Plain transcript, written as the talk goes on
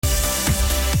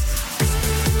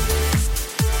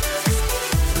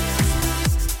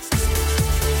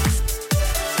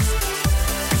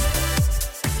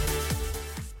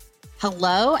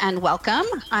Hello and welcome.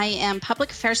 I am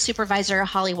Public Affairs Supervisor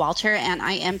Holly Walter, and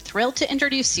I am thrilled to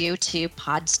introduce you to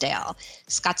Podsdale,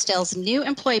 Scottsdale's new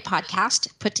employee podcast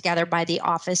put together by the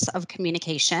Office of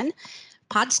Communication.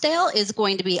 Podsdale is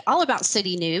going to be all about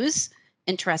city news,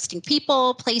 interesting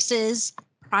people, places,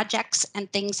 projects,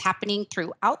 and things happening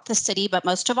throughout the city, but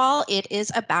most of all, it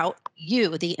is about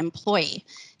you, the employee.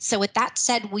 So with that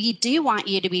said, we do want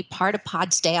you to be part of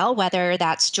Podsdale, whether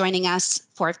that's joining us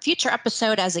for a future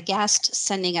episode as a guest,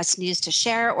 sending us news to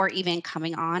share, or even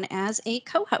coming on as a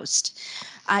co-host.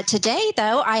 Today,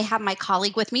 though, I have my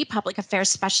colleague with me, Public Affairs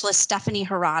Specialist Stephanie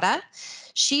Hirata.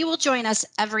 She will join us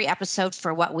every episode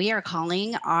for what we are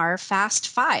calling our Fast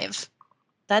Five.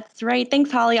 That's right.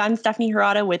 Thanks, Holly. I'm Stephanie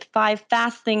Hirata with 5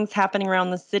 fast things happening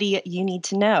around the city you need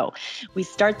to know. We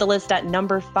start the list at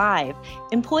number 5.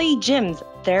 Employee gyms.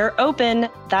 They're open.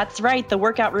 That's right. The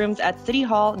workout rooms at City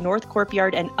Hall, North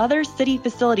Courtyard, and other city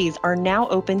facilities are now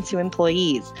open to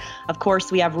employees. Of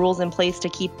course, we have rules in place to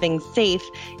keep things safe.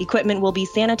 Equipment will be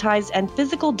sanitized and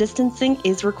physical distancing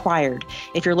is required.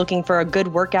 If you're looking for a good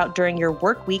workout during your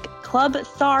work week, Club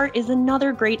SAR is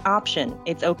another great option.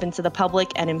 It's open to the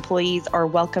public and employees are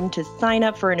welcome to sign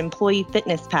up for an employee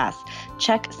fitness pass.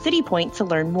 Check City Point to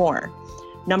learn more.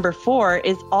 Number 4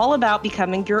 is all about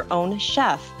becoming your own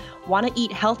chef. Want to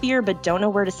eat healthier but don't know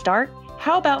where to start?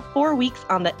 How about 4 weeks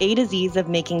on the A to Z's of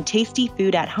making tasty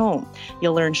food at home?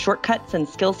 You'll learn shortcuts and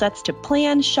skill sets to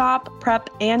plan, shop,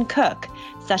 prep, and cook.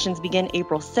 Sessions begin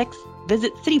April 6th.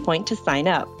 Visit City Point to sign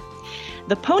up.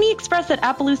 The Pony Express at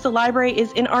Appaloosa Library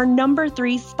is in our number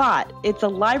 3 spot. It's a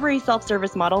library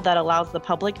self-service model that allows the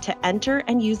public to enter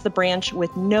and use the branch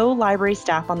with no library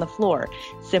staff on the floor,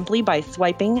 simply by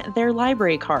swiping their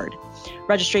library card.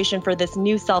 Registration for this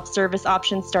new self-service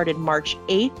option started March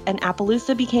 8th, and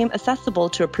Appaloosa became accessible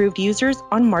to approved users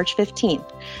on March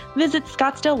 15th. Visit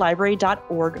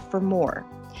scottsdalelibrary.org for more.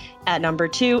 At number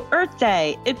 2, Earth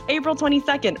Day. It's April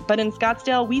 22nd, but in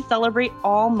Scottsdale, we celebrate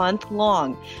all month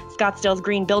long. Scottsdale's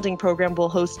Green Building Program will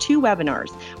host 2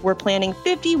 webinars. We're planting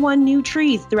 51 new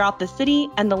trees throughout the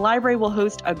city, and the library will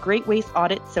host a great waste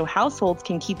audit so households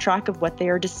can keep track of what they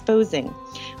are disposing.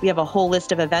 We have a whole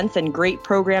list of events and great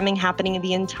programming happening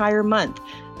the entire month.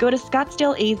 Go to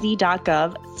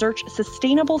scottsdaleaz.gov, search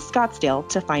Sustainable Scottsdale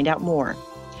to find out more.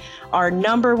 Our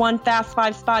number 1 Fast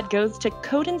 5 spot goes to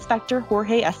Code Inspector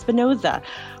Jorge Espinoza.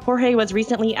 Jorge was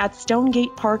recently at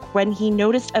Stonegate Park when he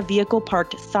noticed a vehicle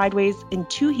parked sideways in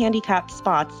 2 handicapped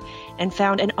spots and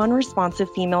found an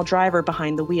unresponsive female driver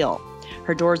behind the wheel.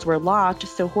 Her doors were locked,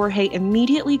 so Jorge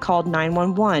immediately called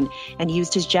 911 and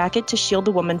used his jacket to shield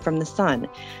the woman from the sun.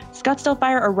 Scottsdale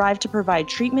Fire arrived to provide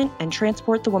treatment and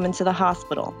transport the woman to the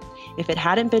hospital. If it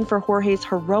hadn't been for Jorge's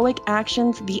heroic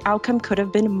actions, the outcome could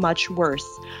have been much worse.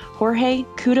 Jorge,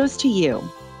 kudos to you.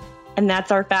 And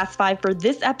that's our Fast 5 for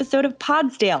this episode of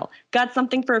Podsdale. Got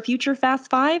something for a future Fast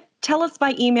 5? Tell us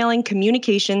by emailing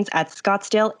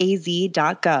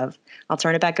communications@scottsdaleaz.gov. I'll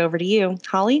turn it back over to you.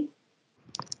 Holly?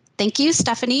 Thank you,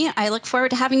 Stephanie. I look forward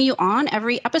to having you on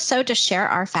every episode to share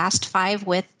our Fast 5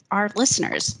 with our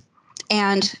listeners.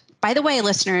 And by the way,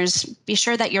 listeners, be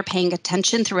sure that you're paying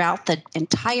attention throughout the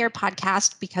entire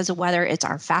podcast because of whether it's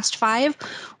our Fast 5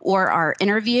 or our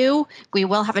interview. We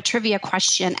will have a trivia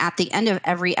question at the end of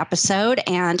every episode.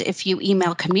 And if you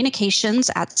email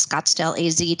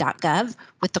communications@scottsdaleaz.gov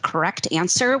with the correct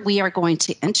answer, we are going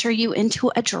to enter you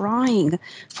into a drawing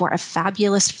for a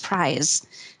fabulous prize.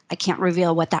 I can't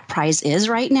reveal what that prize is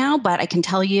right now, but I can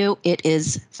tell you it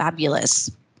is fabulous.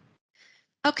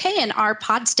 Okay, and our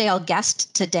Podsdale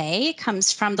guest today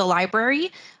comes from the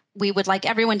library. We would like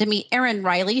everyone to meet Erin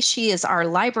Riley. She is our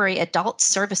Library Adult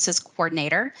Services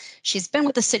Coordinator. She's been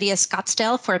with the City of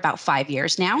Scottsdale for about 5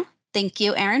 years now. Thank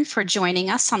you, Erin, for joining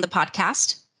us on the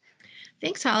podcast.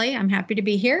 Thanks, Holly. I'm happy to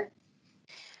be here.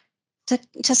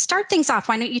 To start things off,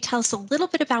 why don't you tell us a little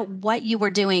bit about what you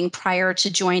were doing prior to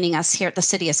joining us here at the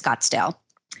City of Scottsdale?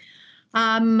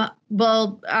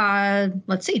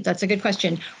 Let's see. That's a good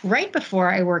question. Right before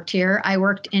I worked here, I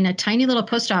worked in a tiny little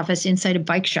post office inside a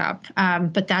bike shop.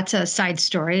 But that's a side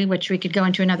story, which we could go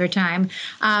into another time.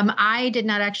 I did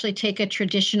not actually take a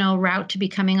traditional route to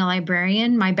becoming a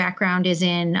librarian. My background is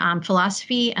in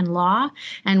philosophy and law.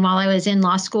 And while I was in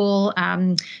law school,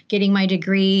 getting my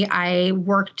degree, I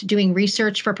worked doing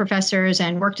research for professors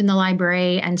and worked in the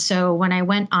library. And so when I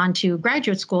went on to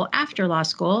graduate school after law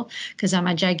school, because I'm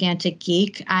a gigantic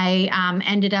geek, I I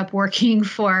ended up working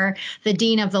for the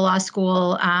dean of the law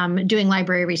school doing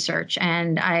library research.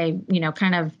 And I,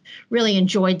 kind of really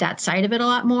enjoyed that side of it a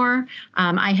lot more.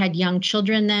 I had young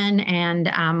children then,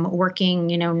 and working,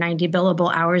 90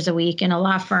 billable hours a week in a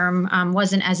law firm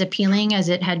wasn't as appealing as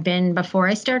it had been before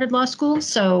I started law school.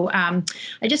 So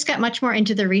I just got much more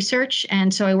into the research.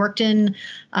 And so I worked in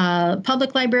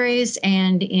public libraries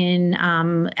and in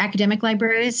academic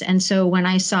libraries. And so when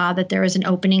I saw that there was an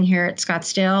opening here at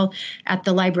Scottsdale at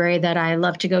the library that I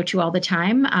love to go to all the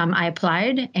time, I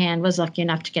applied and was lucky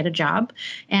enough to get a job.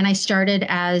 And I started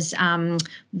as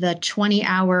the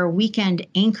 20-hour weekend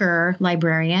anchor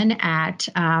librarian at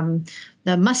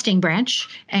the Mustang branch.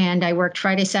 And I worked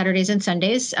Fridays, Saturdays, and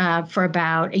Sundays for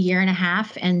about a year and a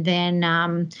half, and then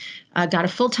got a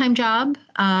full-time job.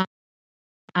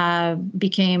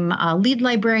 Became a lead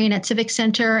librarian at Civic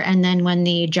Center. And then when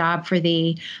the job for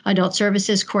the adult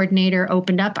services coordinator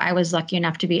opened up, I was lucky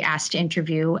enough to be asked to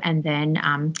interview and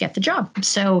then get the job.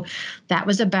 So that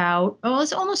was it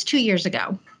was almost 2 years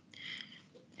ago.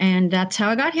 And that's how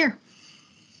I got here.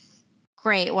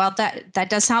 Great. Well, that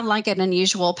does sound like an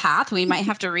unusual path. We might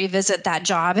have to revisit that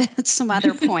job at some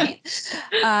other point.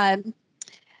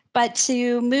 But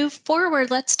to move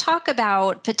forward, let's talk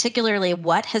about particularly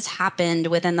what has happened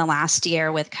within the last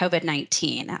year with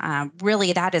COVID-19.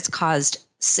 Really, that has caused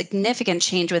significant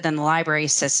change within the library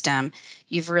system.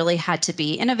 You've really had to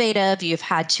be innovative. You've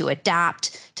had to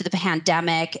adapt to the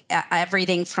pandemic,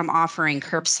 everything from offering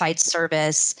curbside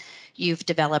service. You've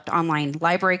developed online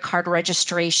library card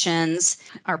registrations.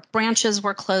 Our branches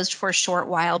were closed for a short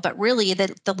while, but really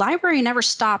the library never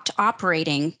stopped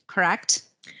operating, correct?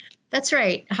 That's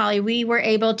right, Holly. We were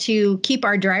able to keep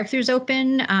our drive-thrus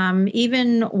open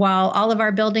even while all of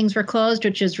our buildings were closed,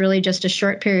 which is really just a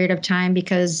short period of time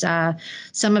because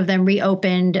some of them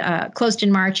reopened, closed in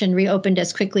March and reopened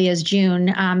as quickly as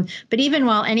June. But even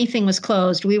while anything was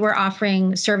closed, we were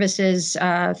offering services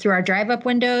through our drive-up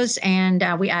windows, and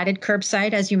we added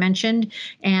curbside, as you mentioned.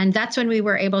 And that's when we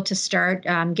were able to start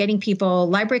getting people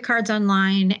library cards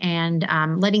online and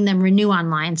letting them renew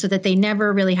online so that they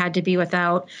never really had to be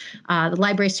without the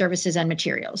library services and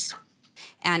materials.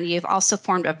 And you've also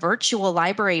formed a virtual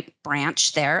library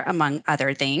branch there, among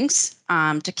other things.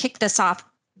 To kick this off,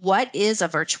 what is a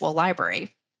virtual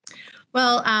library?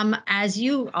 Well, as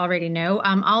you already know,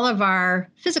 all of our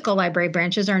physical library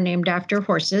branches are named after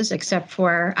horses, except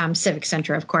for Civic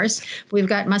Center, of course. We've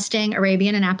got Mustang,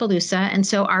 Arabian, and Appaloosa. And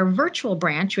so our virtual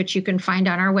branch, which you can find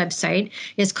on our website,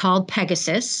 is called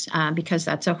Pegasus, because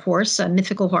that's a horse, a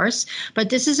mythical horse. But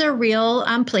this is a real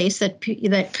place that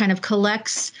kind of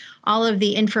collects all of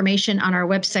the information on our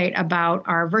website about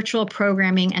our virtual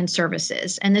programming and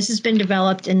services. And this has been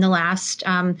developed in the last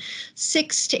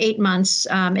 6 to 8 months.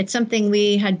 It's something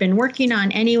we had been working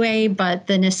on anyway, but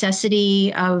the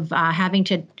necessity of having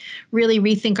to really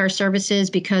rethink our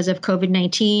services because of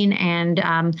COVID-19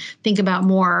 and think about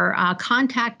more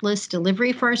contactless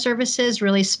delivery for our services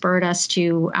really spurred us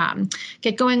to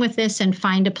get going with this and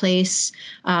find a place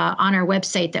on our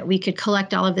website that we could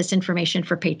collect all of this information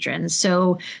for patrons.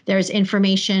 So there's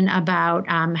information about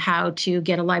how to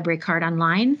get a library card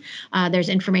online. There's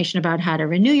information about how to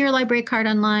renew your library card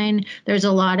online. There's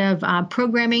a lot of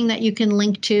programming that you can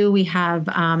link to. We have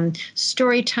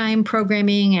story time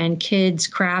programming and kids,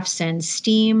 crafts, and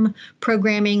STEAM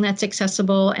programming that's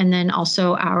accessible. And then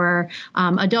also our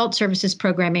adult services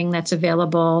programming that's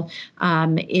available.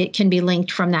 It can be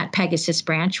linked from that Pegasus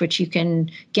branch, which you can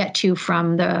get to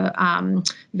from the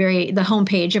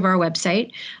homepage of our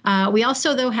website. We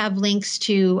also, though, have links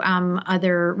to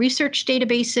other research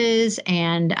databases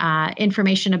and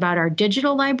information about our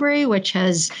digital library, which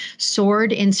has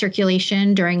soared in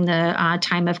circulation during the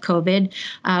time of COVID.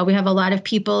 We have a lot of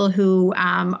people who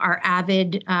are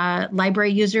avid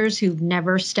library users who've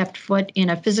never stepped foot in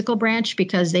a physical branch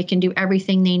because they can do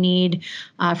everything they need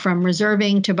from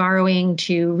reserving to borrowing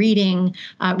to reading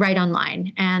right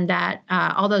online. And that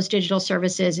all those digital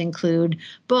services include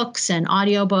books and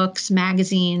audiobooks,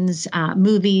 magazines,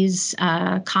 movies,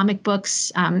 comic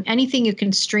books, anything you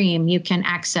can stream, you can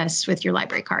access with your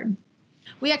library card.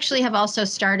 We actually have also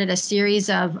started a series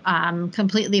of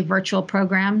completely virtual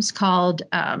programs called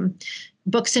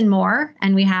Books and More,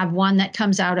 and we have one that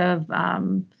comes out of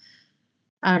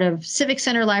Civic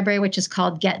Center Library, which is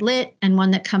called Get Lit, and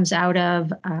one that comes out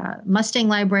of Mustang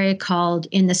Library called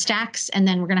In the Stacks, and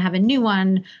then we're going to have a new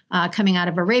one coming out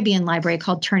of Arabian Library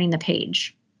called Turning the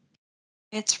Page.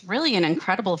 It's really an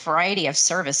incredible variety of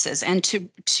services, and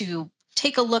to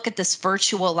take a look at this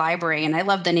virtual library, and I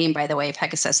love the name, by the way,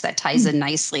 Pegasus, that ties in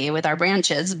nicely with our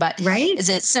branches, but right? Is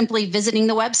it simply visiting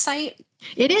the website?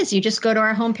 It is. You just go to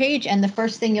our homepage, and the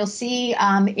first thing you'll see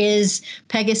is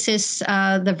Pegasus,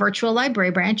 the virtual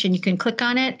library branch, and you can click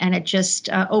on it, and it just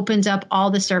opens up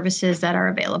all the services that are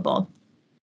available.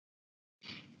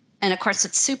 And of course,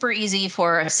 it's super easy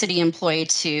for a city employee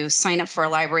to sign up for a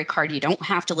library card. You don't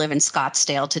have to live in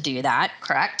Scottsdale to do that,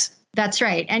 correct? That's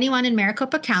right. Anyone in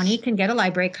Maricopa County can get a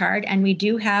library card, and we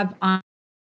do have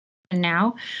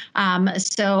now.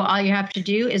 So all you have to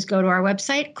do is go to our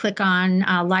website, click on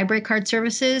library card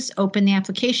services, open the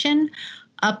application,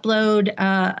 upload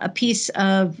a piece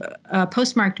of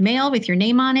postmarked mail with your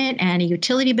name on it and a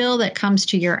utility bill that comes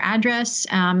to your address,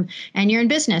 and you're in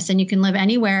business and you can live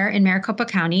anywhere in Maricopa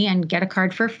County and get a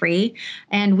card for free.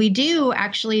 And we do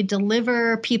actually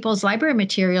deliver people's library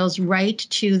materials right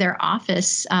to their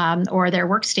office or their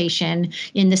workstation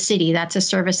in the city. That's a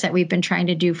service that we've been trying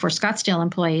to do for Scottsdale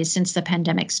employees since the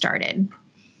pandemic started.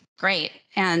 Great.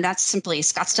 And that's simply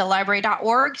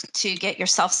scottsdalelibrary.org to get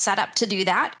yourself set up to do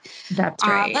that. That's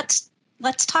right.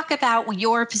 Let's talk about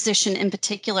your position in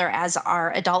particular as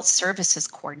our adult services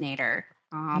coordinator.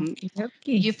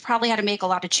 You've probably had to make a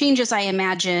lot of changes, I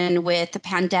imagine, with the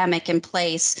pandemic in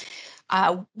place.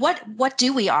 What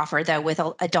do we offer though with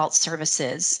adult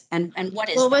services, and what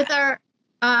is with that?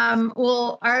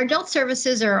 our adult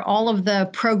services are all of the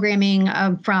programming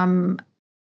from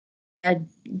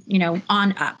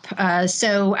on up.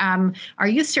 So our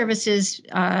youth services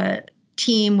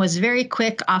team was very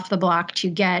quick off the block to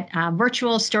get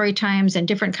virtual story times and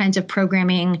different kinds of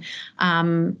programming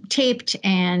taped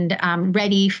and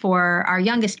ready for our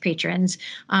youngest patrons.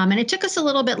 And it took us a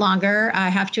little bit longer, I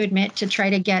have to admit, to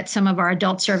try to get some of our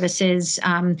adult services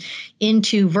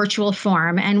into virtual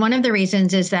form. And one of the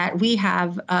reasons is that we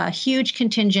have a huge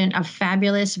contingent of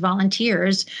fabulous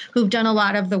volunteers who've done a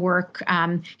lot of the work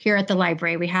here at the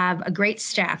library. We have a great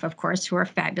staff, of course, who are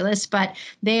fabulous, but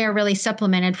they are really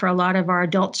supplemented for a lot of our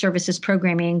adult services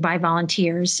programming by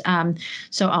volunteers.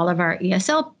 So all of our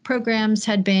ESL programs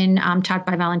had been taught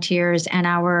by volunteers, and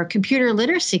our computer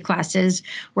literacy classes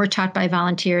were taught by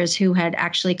volunteers who had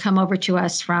actually come over to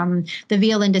us from the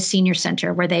Via Linda Senior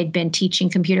Center, where they'd been teaching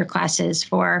computer classes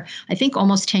for, I think,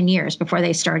 almost 10 years before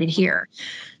they started here.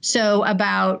 So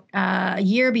about a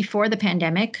year before the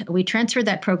pandemic, we transferred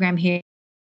that program here,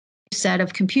 set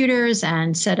of computers,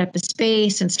 and set up a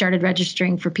space and started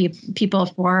registering for people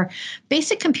for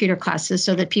basic computer classes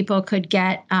so that people could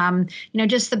get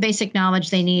just the basic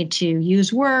knowledge they need to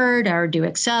use Word or do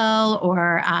Excel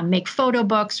or make photo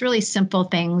books, really simple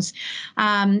things.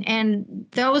 And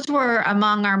those were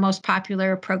among our most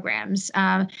popular programs.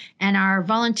 And our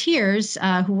volunteers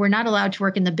who were not allowed to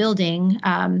work in the building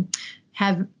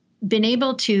have been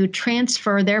able to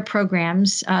transfer their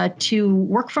programs to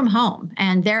work from home.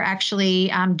 And they're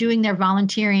actually doing their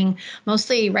volunteering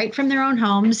mostly right from their own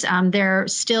homes. They're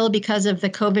still, because of the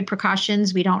COVID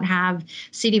precautions, we don't have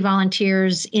city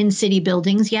volunteers in city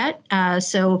buildings yet.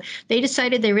 So they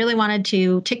decided they really wanted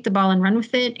to take the ball and run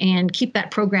with it and keep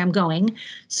that program going.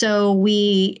 So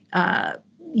we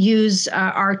use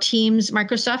our Teams,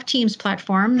 Microsoft Teams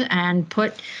platform, and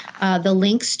put the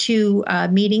links to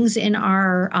meetings in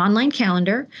our online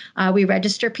calendar. We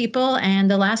register people, and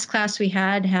the last class we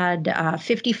had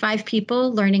 55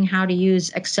 people learning how to use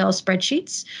Excel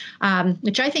spreadsheets,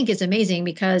 which I think is amazing,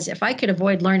 because if I could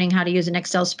avoid learning how to use an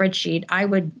Excel spreadsheet, I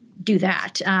would do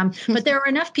that. But there were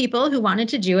enough people who wanted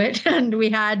to do it, and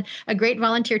we had a great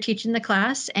volunteer teaching the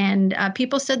class, and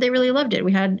people said they really loved it.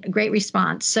 We had a great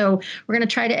response. So we're going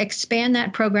to try to expand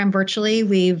that program virtually.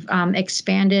 We've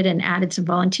expanded and added some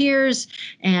volunteers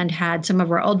and had some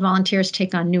of our old volunteers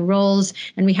take on new roles.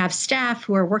 And we have staff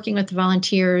who are working with the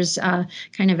volunteers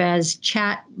kind of as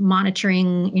chat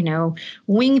monitoring,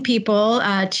 wing people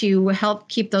to help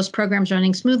keep those programs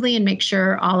running smoothly and make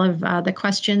sure all of the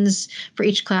questions for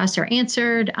each class are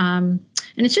answered. And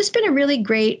it's just been a really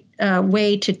great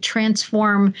way to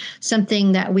transform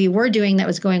something that we were doing that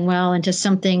was going well into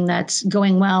something that's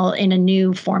going well in a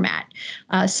new format.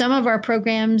 Some of our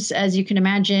programs, as you can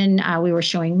imagine, we were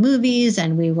showing movies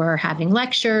and we were having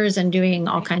lectures and doing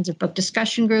all kinds of book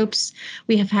discussion groups.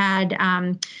 We have had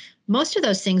most of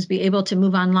those things be able to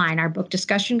move online. Our book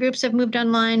discussion groups have moved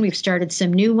online. We've started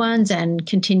some new ones and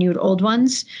continued old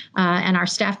ones, and our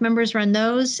staff members run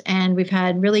those. And we've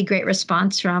had really great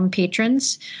response from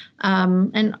patrons.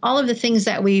 And all of the things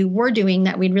that we were doing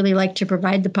that we'd really like to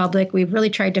provide the public, we've really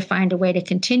tried to find a way to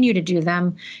continue to do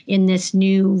them in this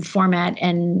new format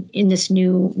and in this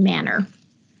new manner.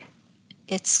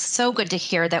 It's so good to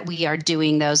hear that we are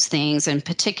doing those things. In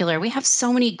particular, we have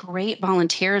so many great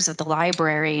volunteers at the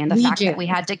library, and the fact that we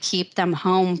had to keep them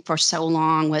home for so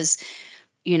long was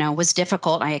was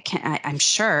difficult. I'm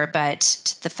sure,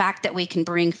 but the fact that we can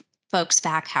bring folks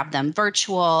back, have them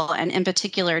virtual, and in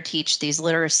particular teach these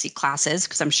literacy classes,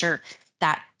 because I'm sure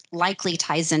that likely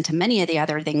ties into many of the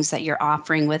other things that you're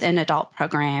offering within adult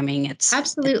programming. It's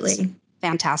Absolutely.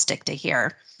 fantastic to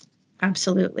hear.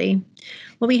 Absolutely.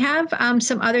 Well, we have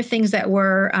some other things that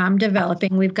we're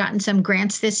developing. We've gotten some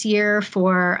grants this year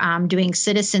for doing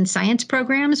citizen science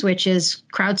programs, which is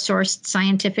crowdsourced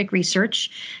scientific research.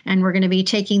 And we're going to be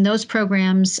taking those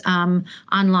programs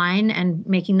online and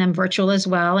making them virtual as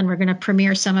well. And we're going to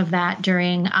premiere some of that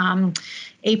during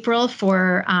April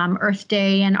for Earth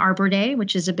Day and Arbor Day,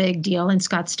 which is a big deal in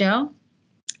Scottsdale.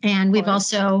 And we've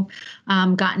also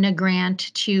gotten a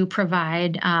grant to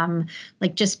provide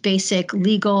like just basic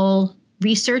legal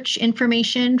research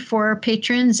information for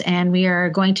patrons. And we are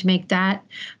going to make that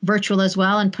virtual as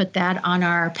well and put that on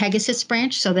our Pegasus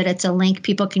branch so that it's a link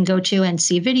people can go to and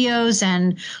see videos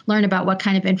and learn about what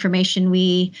kind of information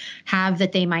we have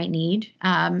that they might need.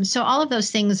 So all of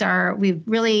those things we've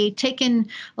really taken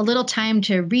a little time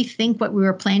to rethink what we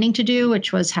were planning to do,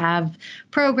 which was have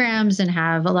programs and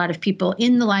have a lot of people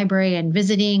in the library and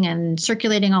visiting and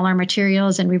circulating all our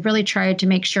materials. And we've really tried to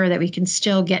make sure that we can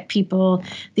still get people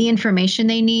the information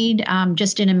they need,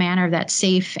 just in a manner that's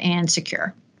safe and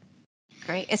secure.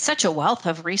 Great. It's such a wealth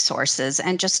of resources.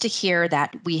 And just to hear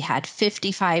that we had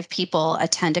 55 people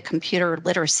attend a computer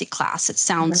literacy class, it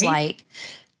sounds like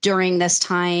during this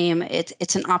time,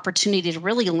 it's an opportunity to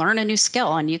really learn a new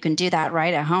skill, and you can do that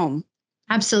right at home.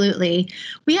 Absolutely.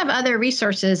 We have other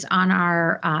resources on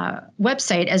our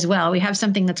website as well. We have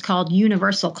something that's called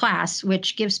Universal Class,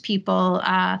 which gives people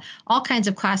all kinds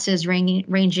of classes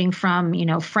ranging from,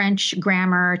 French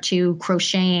grammar to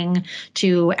crocheting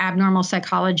to abnormal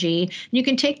psychology. And you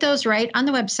can take those right on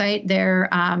the website. They're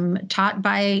taught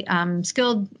by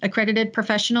skilled accredited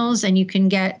professionals, and you can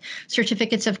get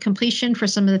certificates of completion for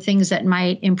some of the things that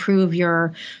might improve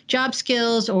your job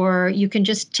skills, or you can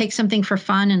just take something for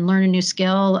fun and learn a new skill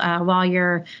while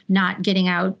you're not getting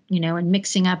out, and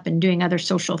mixing up and doing other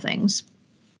social things.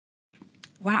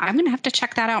 Wow, I'm going to have to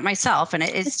check that out myself. And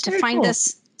it's to find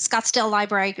this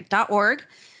scottsdalelibrary.org.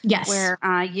 Yes, where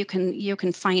you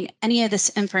can find any of this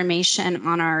information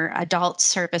on our adult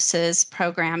services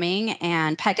programming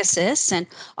and Pegasus and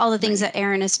all the things that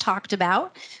Erin has talked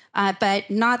about, but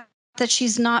not that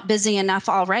she's not busy enough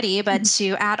already, but to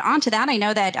add on to that, I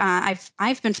know that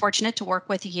I've been fortunate to work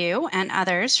with you and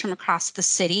others from across the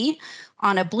city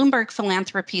on a Bloomberg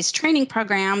Philanthropies training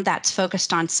program that's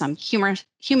focused on some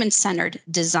human-centered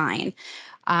design.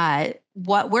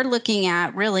 What we're looking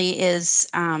at really is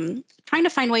trying to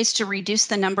find ways to reduce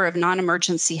the number of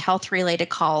non-emergency health-related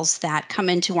calls that come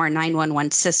into our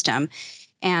 911 system.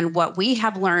 And what we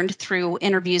have learned through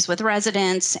interviews with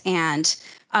residents and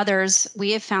others,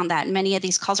 we have found that many of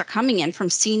these calls are coming in from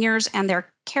seniors and their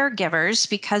caregivers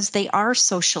because they are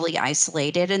socially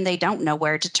isolated and they don't know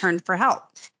where to turn for help.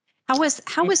 How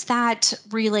is that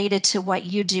related to what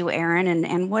you do, Erin,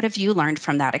 and what have you learned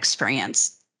from that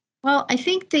experience? Well, I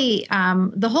think the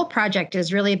whole project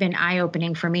has really been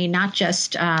eye-opening for me, not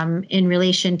just in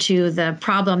relation to the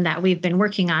problem that we've been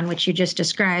working on, which you just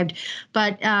described,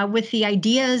 but with the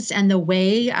ideas and the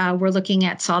way we're looking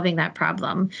at solving that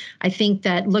problem. I think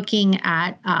that looking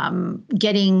at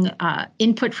getting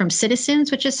input from citizens,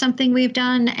 which is something we've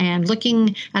done, and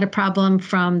looking at a problem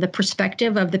from the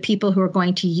perspective of the people who are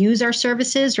going to use our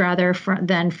services rather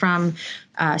than from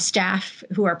staff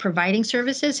who are providing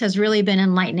services has really been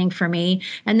enlightening for me.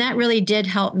 And that really did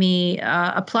help me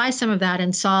apply some of that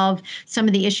and solve some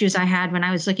of the issues I had when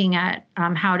I was looking at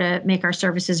how to make our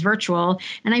services virtual.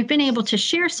 And I've been able to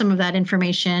share some of that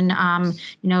information,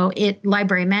 at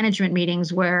library management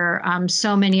meetings where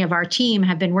so many of our team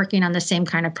have been working on the same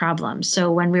kind of problems.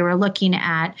 So when we were looking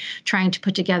at trying to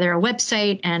put together a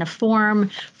website and a form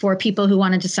for people who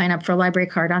wanted to sign up for a library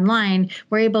card online,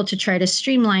 we're able to try to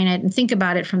streamline it and think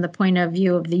about it from the point of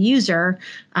view of the user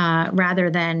rather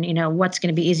than, what's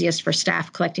going to be easiest for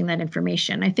staff collecting that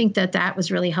information. I think that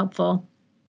was really helpful.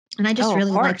 And I just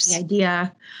really like the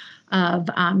idea of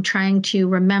trying to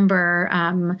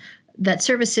remember that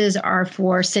services are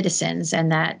for citizens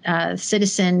and that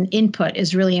citizen input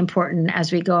is really important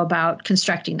as we go about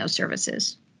constructing those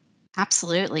services.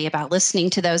 Absolutely, about listening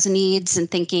to those needs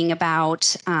and thinking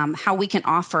about how we can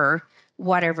offer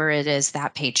whatever it is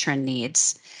that patron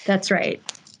needs. That's right.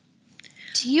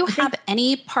 Do you have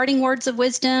any parting words of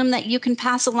wisdom that you can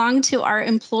pass along to our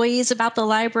employees about the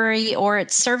library or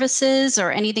its services,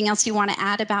 or anything else you want to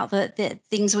add about the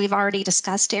things we've already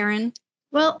discussed, Erin?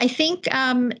 Well, I think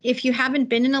if you haven't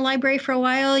been in a library for a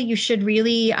while, you should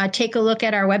really take a look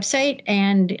at our website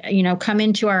and, come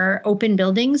into our open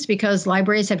buildings, because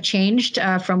libraries have changed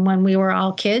from when we were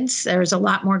all kids. There's a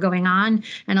lot more going on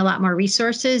and a lot more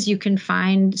resources. You can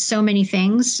find so many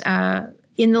things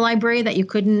in the library that you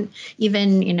couldn't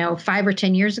even, 5 or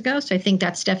 10 years ago. So I think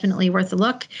that's definitely worth a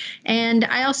look. And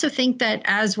I also think that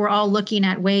as we're all looking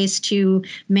at ways to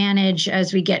manage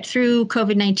as we get through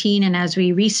COVID-19 and as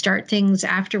we restart things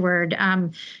afterward,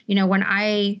 when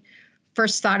I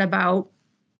first thought about,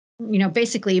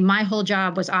 basically my whole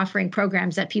job was offering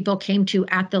programs that people came to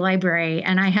at the library,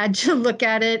 and I had to look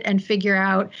at it and figure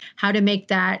out how to make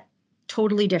that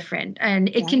totally different. And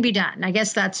it can be done. I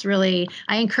guess that's really,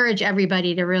 I encourage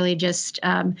everybody to really just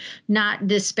not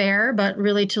despair, but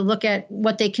really to look at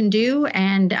what they can do,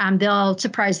 and they'll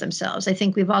surprise themselves. I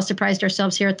think we've all surprised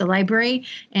ourselves here at the library,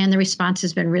 and the response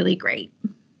has been really great.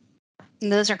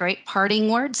 Those are great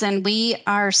parting words. And we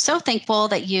are so thankful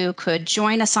that you could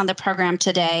join us on the program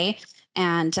today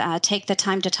and take the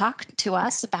time to talk to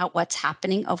us about what's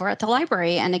happening over at the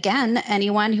library. And again,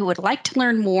 anyone who would like to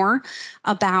learn more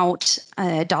about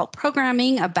adult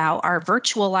programming, about our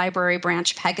virtual library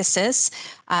branch, Pegasus,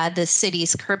 the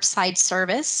city's curbside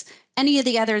service, any of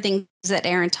the other things that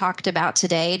Erin talked about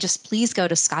today, just please go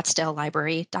to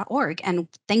scottsdalelibrary.org. And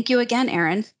thank you again,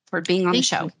 Erin, for being on the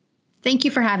show. Thank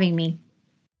you for having me.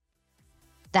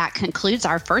 That concludes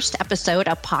our first episode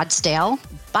of Podsdale,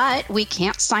 but we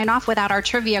can't sign off without our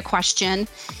trivia question.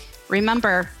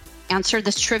 Remember, answer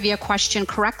this trivia question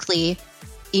correctly.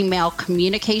 Email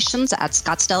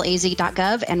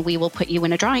communications@scottsdaleaz.gov, and we will put you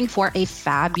in a drawing for a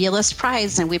fabulous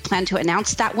prize. And we plan to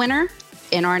announce that winner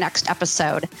in our next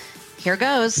episode. Here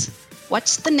goes.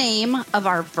 What's the name of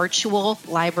our virtual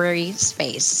library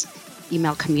space?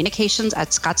 Email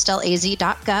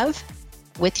communications@scottsdaleaz.gov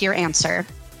with your answer.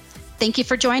 Thank you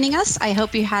for joining us. I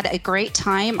hope you had a great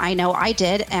time. I know I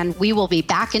did, and we will be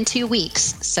back in 2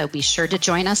 weeks. So be sure to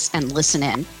join us and listen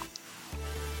in.